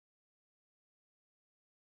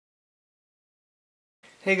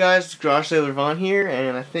Hey guys, it's Garage Sailor Vaughn here,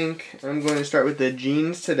 and I think I'm going to start with the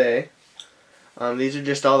jeans today. These are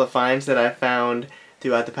just all the finds that I found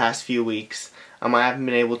throughout the past few weeks. I haven't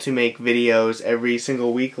been able to make videos every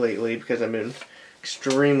single week lately because I've been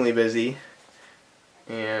extremely busy.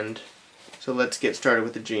 And so let's get started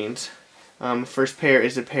with the jeans. First pair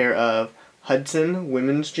is a pair of Hudson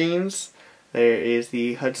women's jeans. There is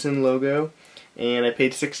the Hudson logo, and I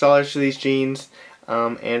paid $6 for these jeans,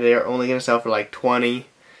 and they are only going to sell for like $20.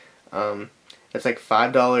 That's like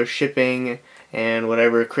 $5 shipping and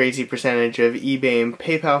whatever crazy percentage of eBay and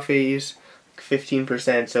PayPal fees,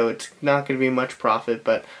 15%, so it's not going to be much profit,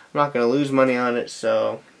 but I'm not going to lose money on it,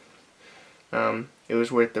 so it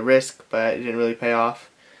was worth the risk, but it didn't really pay off.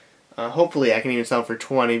 Hopefully I can even sell for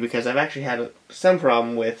 $20 because I've actually had some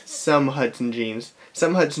problem with some Hudson jeans.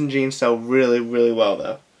 Some Hudson jeans sell really, really well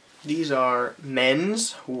though. These are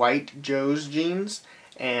men's white Joe's jeans,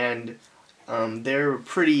 and they're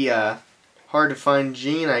pretty hard to find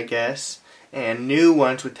jean, I guess, and new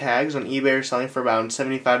ones with tags on eBay are selling for about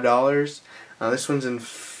 $75. This one's in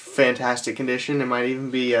fantastic condition. It might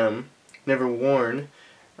even be never worn.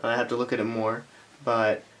 I have to look at it more,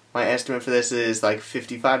 but my estimate for this is like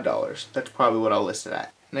 $55. That's probably what I'll list it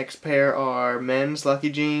at. Next pair are men's Lucky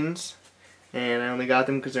jeans, and I only got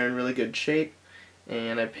them because they're in really good shape,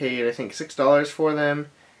 and I paid I think $6 for them,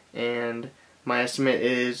 and my estimate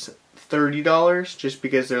is $30 just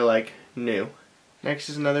because they're like new. Next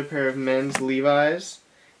is another pair of men's Levi's,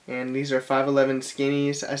 and these are 5'11"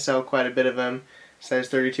 skinnies. I sell quite a bit of them, size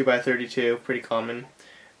 32 by 32, pretty common.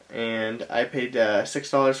 And I paid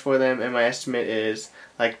 $6 for them, and my estimate is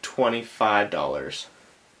like $25.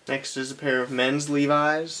 Next is a pair of men's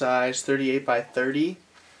Levi's, size 38 by 30,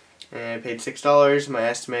 and I paid $6. My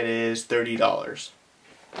estimate is $30.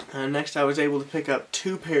 Next I was able to pick up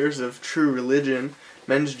two pairs of True Religion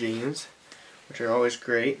men's jeans, which are always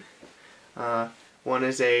great. One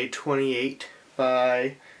is a 28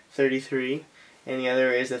 by 33, and the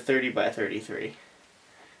other is a 30 by 33.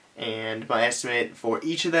 And my estimate for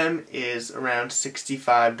each of them is around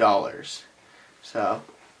 $65. So,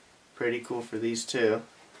 pretty cool for these two.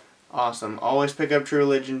 Awesome. Always pick up True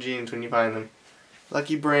Religion jeans when you find them.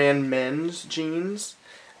 Lucky Brand men's jeans.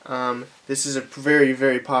 This is a very,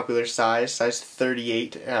 very popular size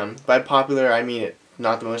 38. By popular, I mean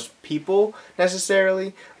not the most people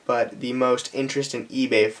necessarily, but the most interest in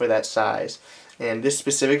eBay for that size. And this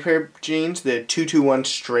specific pair of jeans, the 221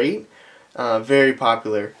 straight, very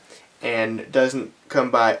popular and doesn't come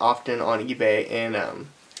by often on eBay in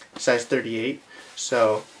size 38.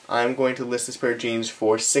 So I'm going to list this pair of jeans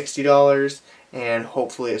for $60, and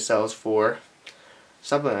hopefully it sells for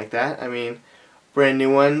something like that. I mean, brand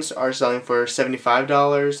new ones are selling for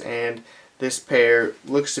 $75, and this pair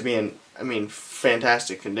looks to be in,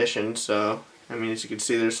 fantastic condition. So, as you can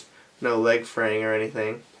see, there's no leg fraying or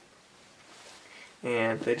anything,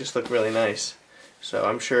 and they just look really nice. So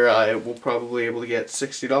I'm sure I will probably be able to get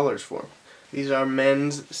 $60 for them. These are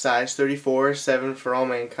men's size 34, 7 for All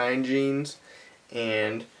Mankind jeans,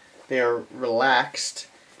 and they are relaxed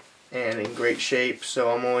and in great shape,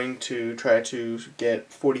 so I'm going to try to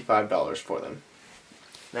get $45 for them.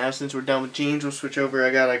 Now since we're done with jeans, we'll switch over.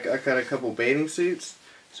 I got a couple bathing suits.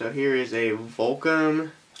 So here is a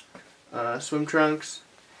Volcom swim trunks,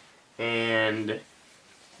 and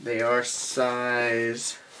they are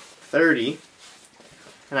size 30.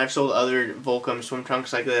 And I've sold other Volcom swim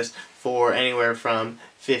trunks like this for anywhere from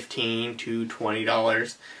 $15 to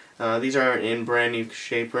 $20. These aren't in brand new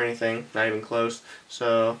shape or anything, not even close.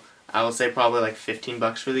 So I would say probably like 15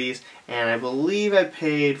 bucks for these, and I believe I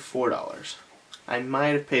paid $4. I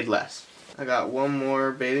might have paid less. I got one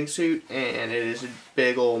more bathing suit, and it is a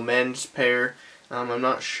big old men's pair. I'm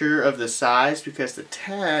not sure of the size because the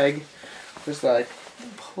tag was like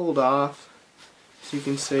pulled off, so you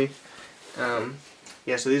can see.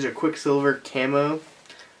 Yeah, so these are Quicksilver camo.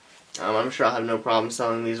 I'm sure I'll have no problem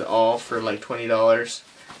selling these all for like $20.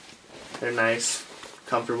 They're nice,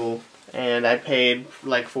 comfortable, and I paid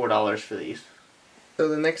like $4 for these. So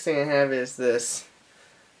the next thing I have is this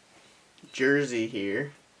jersey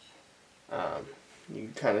here. You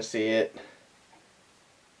can kind of see it,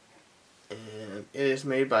 and it is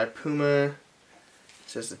made by Puma. It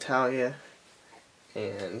says Italia,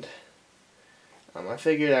 and I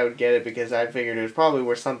figured I would get it because I figured it was probably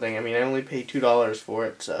worth something. I only paid $2 for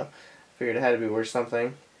it, so I figured it had to be worth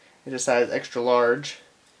something. It's a size extra large,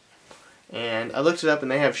 and I looked it up, and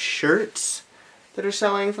they have shirts that are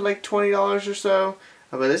selling for like $20 or so.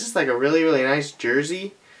 But this is like a really, really nice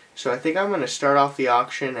jersey. So I think I'm going to start off the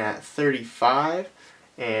auction at $35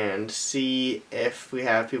 and see if we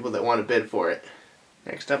have people that want to bid for it.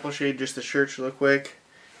 Next up, I'll show you just the shirts real quick.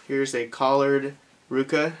 Here's a collared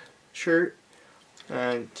Ruka shirt.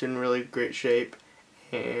 It's in really great shape,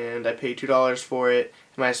 and I paid $2 for it.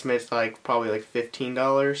 My estimate's probably like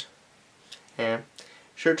 $15. And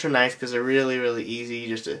shirts are nice because they're really easy.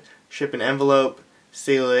 Just to ship an envelope,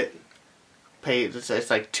 seal it, pay. It's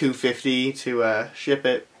like $2.50 to ship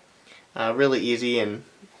it. Really easy and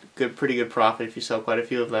pretty good profit if you sell quite a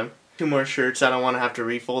few of them. Two more shirts. I don't want to have to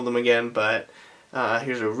refold them again, but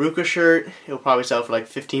here's a Ruka shirt. It'll probably sell for like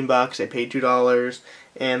 15 bucks. I paid $2.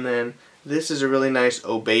 And then this is a really nice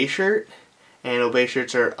Obey shirt. And Obey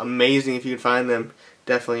shirts are amazing if you can find them.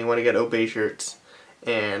 Definitely want to get Obey shirts.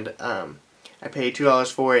 And I paid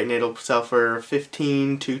 $2 for it, and it'll sell for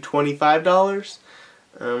 $15 to $25.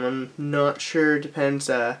 I'm not sure. Depends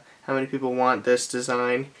how many people want this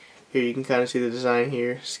design. Here you can kind of see the design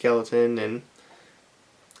here, skeleton and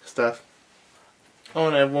stuff. Oh,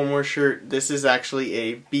 and I have one more shirt. This is actually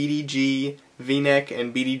a BDG V-neck,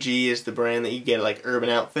 and BDG is the brand that you get at like Urban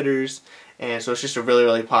Outfitters, and so it's just a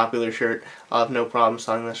really popular shirt. I'll have no problem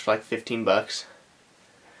selling this for like 15 bucks,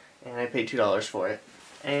 and I paid $2 for it.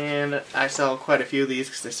 And I sell quite a few of these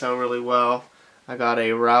because they sell really well. I got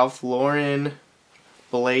a Ralph Lauren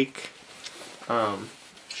Blake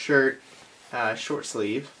shirt, short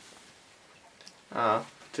sleeve.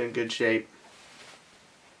 It's in good shape.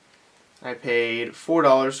 I paid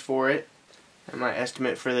 $4 for it, and my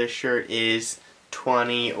estimate for this shirt is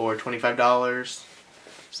 $20 or $25,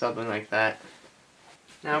 something like that.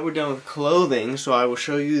 Now we're done with clothing, so I will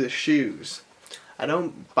show you the shoes. I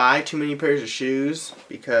don't buy too many pairs of shoes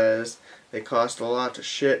because they cost a lot to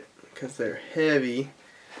ship because they're heavy.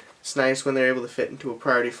 It's nice when they're able to fit into a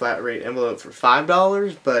priority flat rate envelope for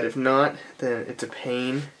 $5, but if not, then it's a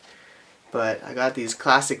pain. But I got these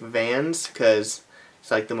classic Vans because it's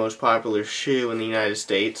like the most popular shoe in the United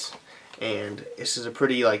States, and this is a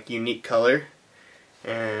pretty unique color,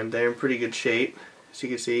 and they're in pretty good shape. As you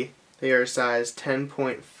can see, they are a size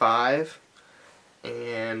 10.5,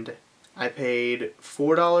 and I paid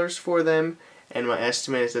 $4 for them, and my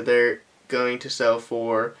estimate is that they're going to sell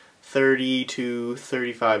for $30 to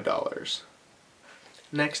 $35.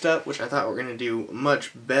 Next up, which I thought were going to do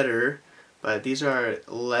much better, but these are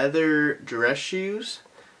leather dress shoes,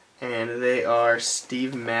 and they are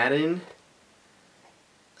Steve Madden.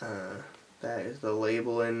 That is the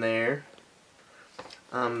label in there.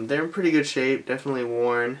 They're in pretty good shape, definitely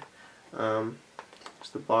worn.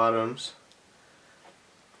 Just the bottoms.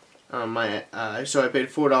 So I paid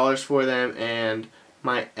 $4 for them, and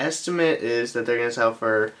my estimate is that they're gonna sell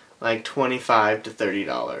for like $25 to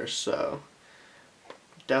 $30. So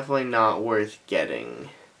definitely not worth getting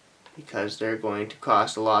because they're going to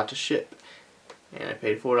cost a lot to ship. And I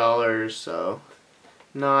paid $4, so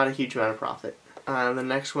not a huge amount of profit. The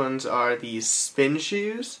next ones are these spin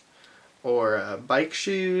shoes, or bike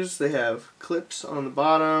shoes. They have clips on the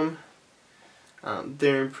bottom.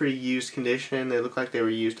 They're in pretty used condition. They look like they were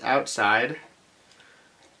used outside.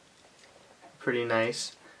 Pretty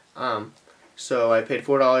nice. So I paid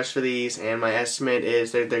 $4 for these, and my estimate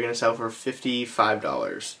is that they're going to sell for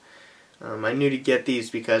 $55. I knew to get these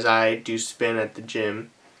because I do spin at the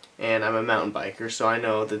gym, and I'm a mountain biker, so I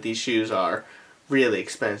know that these shoes are really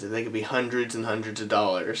expensive. They could be hundreds and hundreds of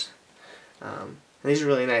dollars. And these are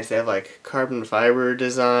really nice. They have like carbon fiber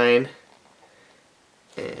design,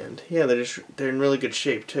 and yeah, they're in really good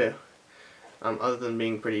shape too, other than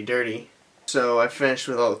being pretty dirty. So I finished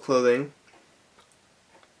with all the clothing.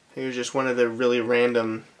 Here's just one of the really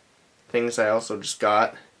random things I also just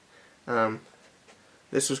got.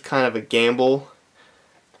 This was kind of a gamble.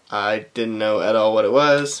 I didn't know at all what it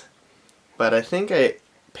was, but I think I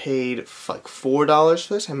paid like $4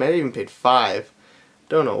 for this. I might have even paid $5.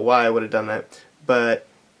 Don't know why I would have done that, but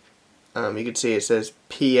you can see it says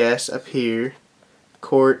PS up here,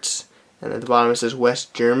 Quartz, and at the bottom it says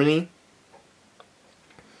West Germany.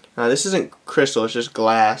 This isn't crystal, it's just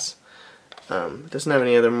glass. It doesn't have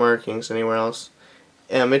any other markings anywhere else.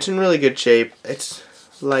 It's in really good shape. It's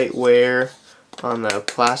light wear on the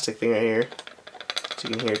plastic thing right here. As you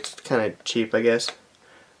can hear, it's kind of cheap, I guess.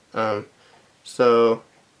 So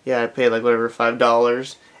yeah, I paid like whatever,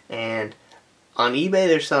 $5, and on eBay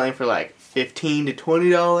they're selling for like $15 to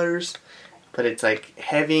 $20, but it's like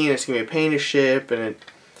heavy and it's gonna be a pain to ship, and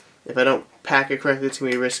if I don't pack it correctly, it's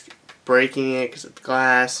gonna be a risk breaking it because it's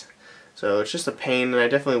glass. So it's just a pain, and I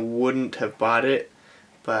definitely wouldn't have bought it,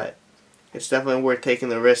 but it's definitely worth taking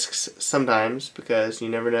the risks sometimes because you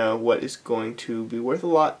never know what is going to be worth a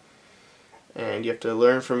lot, and you have to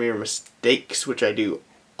learn from your mistakes, which I do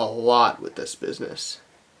a lot with this business.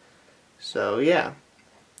 So yeah,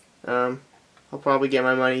 I'll probably get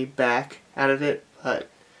my money back out of it, but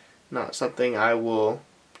not something I will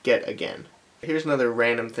get again. Here's another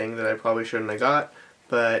random thing that I probably shouldn't have got,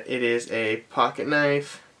 but it is a pocket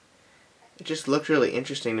knife. It just looked really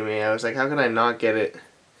interesting to me. I was like, how can I not get it?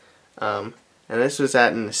 And this was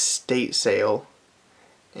at an estate sale,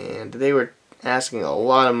 and they were asking a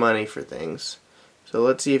lot of money for things. So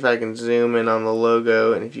let's see if I can zoom in on the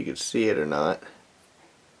logo and if you can see it or not.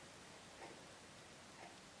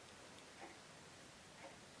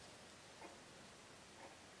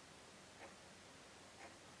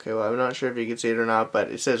 Okay, well, I'm not sure if you can see it or not, but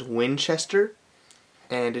it says Winchester,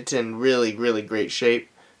 and it's in really, really great shape.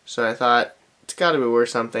 So I thought, it's got to be worth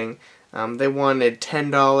something. They wanted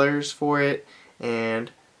 $10 for it, and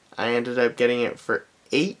I ended up getting it for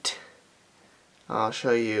 $8. I'll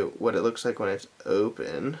show you what it looks like when it's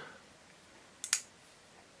open.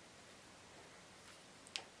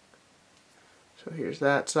 So here's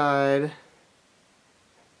that side,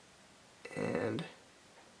 and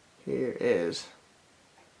here is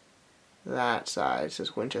that side. It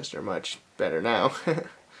says Winchester much better now.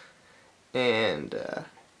 And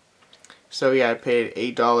so yeah, I paid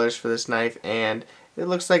 $8 for this knife, and it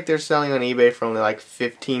looks like they're selling on eBay for only like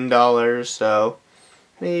 $15, so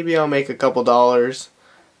maybe I'll make a couple dollars.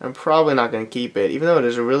 I'm probably not going to keep it, even though it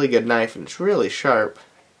is a really good knife and it's really sharp.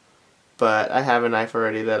 But I have a knife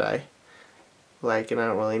already that I like, and I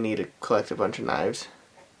don't really need to collect a bunch of knives.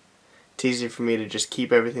 It's easy for me to just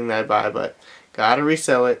keep everything that I buy, but gotta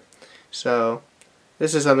resell it. So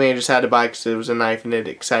this is something I just had to buy because it was a knife and it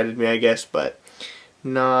excited me, I guess, but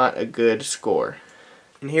not a good score.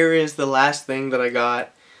 And here is the last thing that I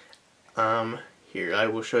got. Here, I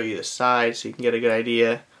will show you the side so you can get a good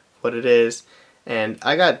idea what it is. And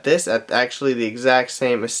I got this at actually the exact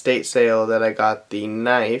same estate sale that I got the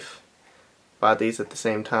knife. Bought these at the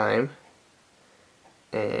same time.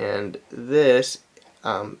 And this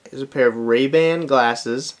is a pair of Ray-Ban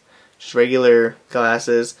glasses, just regular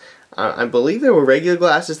glasses. I believe they were regular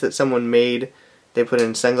glasses that someone made. They put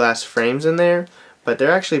in sunglass frames in there, but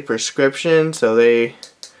they're actually prescription, so they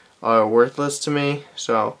are worthless to me.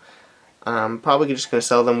 So I'm probably just going to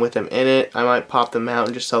sell them with them in it. I might pop them out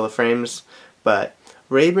and just sell the frames, but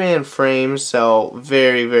Ray-Ban frames sell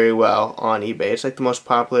very, very well on eBay. It's like the most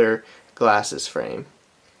popular glasses frame.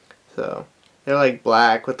 So they're like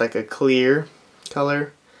black with like a clear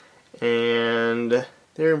color, and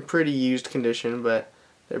they're in pretty used condition, but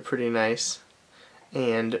they're pretty nice.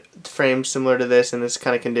 And frames similar to this in this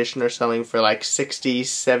kind of condition are selling for like $60,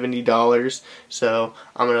 $70. So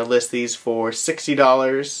I'm going to list these for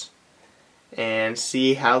 $60 and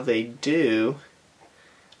see how they do.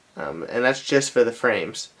 And that's just for the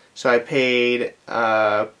frames. So I paid,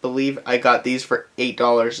 believe I got these for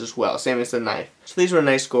 $8 as well, same as the knife. So these were a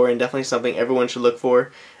nice score and definitely something everyone should look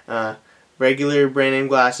for. Regular brand name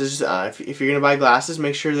glasses, if you're going to buy glasses,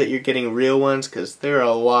 make sure that you're getting real ones, because there are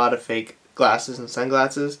a lot of fake glasses and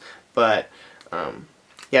sunglasses. But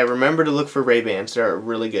yeah, remember to look for Ray-Bans. They're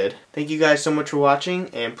really good. Thank you guys so much for watching,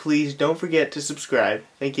 and please don't forget to subscribe.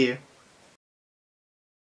 Thank you.